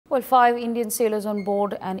Well, 5 Indian sailors on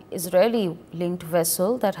board an Israeli-linked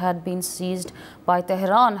vessel that had been seized by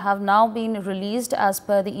Tehran have now been released as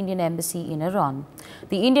per the Indian embassy in Iran.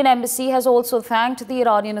 The Indian embassy has also thanked the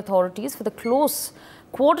Iranian authorities for the close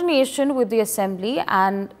coordination with the assembly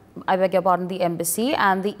and the embassy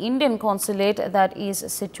and the Indian consulate that is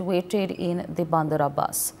situated in the Bandar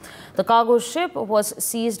Abbas. The cargo ship was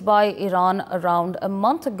seized by Iran around a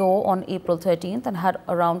month ago on April 13th and had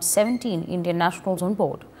around 17 Indian nationals on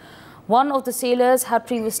board. One of the sailors had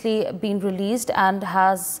previously been released and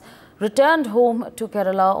has returned home to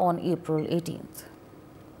Kerala on April 18th.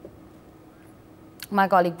 My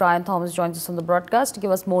colleague Brian Thomas joins us on the broadcast to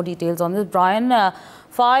give us more details on this. Brian,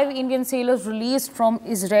 5 Indian sailors released from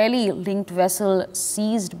Israeli-linked vessel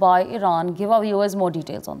seized by Iran. Give our viewers more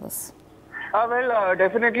details on this.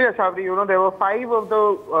 Definitely, Asavri. There were 5 of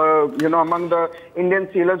the, among the Indian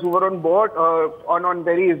sailors who were on board on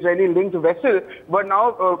very Israeli-linked vessel. But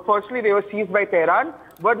now, firstly, they were seized by Tehran,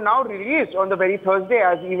 but now released on the very Thursday,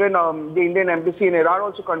 as even the Indian embassy in Iran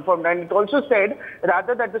also confirmed. And it also said,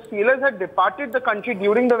 rather, that the sailors had departed the country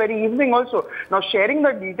during the very evening also. Now, sharing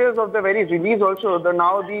the details of the very release also,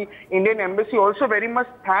 now the Indian embassy also very much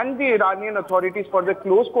thanked the Iranian authorities for the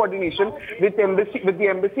close coordination with the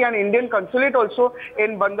embassy and Indian consulate also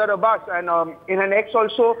in Bandar Abbas. And in an X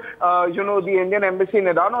also, the Indian embassy in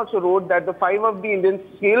Iran also wrote that the 5 of the Indian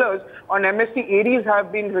sailors on MSC Aries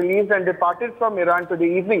have been released and departed from Iran today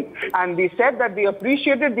evening. And they said that they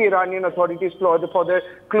appreciated the Iranian authorities for their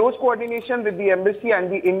close coordination with the embassy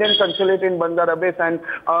and the Indian consulate in Bandar Abbas. And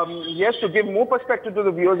yes, to give more perspective to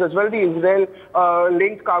the viewers as well, the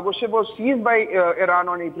Israel-linked cargo ship was seized by Iran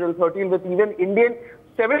on April 13 with even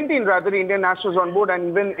 17 Indian nationals on board, and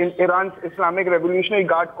even in Iran's Islamic Revolutionary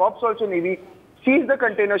Guard Corps also Navy seized the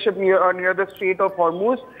container ship near the Strait of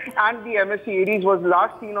Hormuz, and the MSC Aries was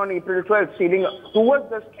last seen on April 12th sailing towards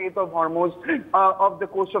the Strait of Hormuz off the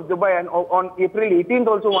coast of Dubai. And on April 18th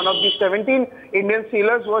also, one of the 17 Indian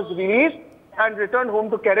sailors was released and returned home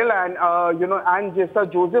to Kerala. And Tessa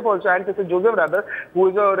Joseph, who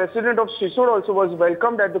is a resident of Sisur, also was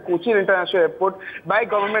welcomed at the Cochin International Airport by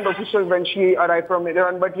government officials when she arrived from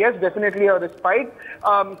Iran. But yes, definitely a respite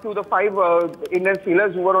to the 5 Indian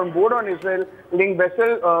sailors who were on board on Israel-linked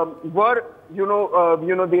vessel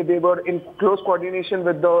they were in close coordination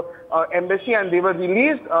with the embassy, and they were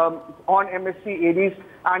released on MSC Aries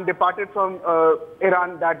and departed from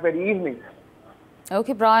Iran that very evening.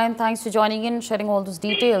 Okay, Brian, thanks for joining in, sharing all those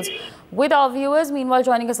details with our viewers. Meanwhile,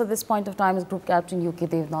 joining us at this point of time is Group Captain UK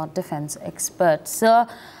Devnath, defence expert. Sir,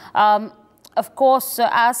 of course,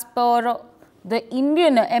 as per the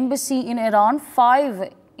Indian embassy in Iran,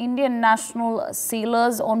 5 Indian national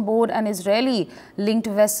sailors on board an Israeli-linked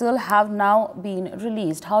vessel have now been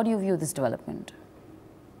released. How do you view this development?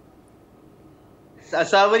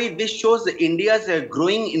 Asavri, this shows India's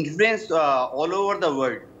growing influence all over the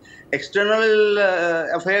world. External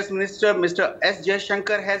Affairs Minister Mr. S.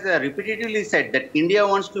 Jaishankar has repeatedly said that India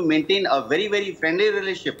wants to maintain a very, very friendly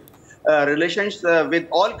relations with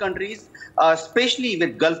all countries, especially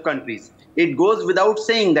with Gulf countries. It goes without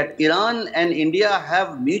saying that Iran and India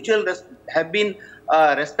have been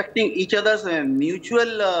respecting each other's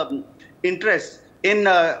mutual interests in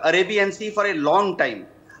Arabian Sea for a long time.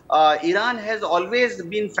 Iran has always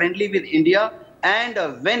been friendly with India, and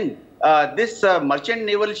when this merchant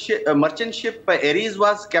ship Aries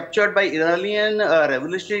was captured by Iranian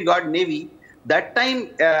Revolutionary Guard Navy, that time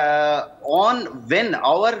when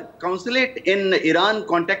our consulate in Iran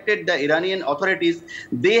contacted the Iranian authorities,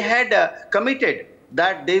 they had committed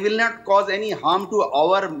that they will not cause any harm to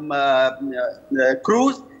our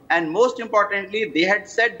crews, and most importantly, they had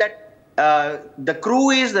said that the crew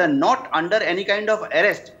is not under any kind of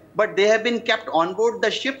arrest, but they have been kept on board the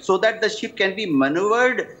ship so that the ship can be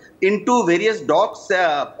maneuvered into various docks,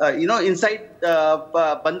 inside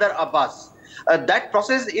Bandar Abbas. That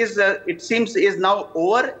process is, it seems, is now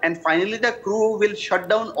over, and finally the crew will shut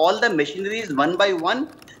down all the machineries one by one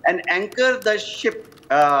and anchor the ship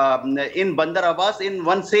in Bandar Abbas in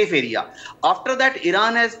one safe area. After that,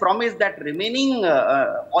 Iran has promised that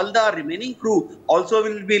all the remaining crew also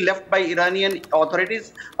will be left by Iranian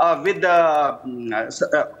authorities with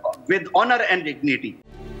honor and dignity.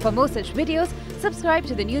 For more such videos, subscribe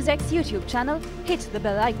to the NewsX YouTube channel, hit the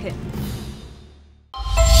bell icon.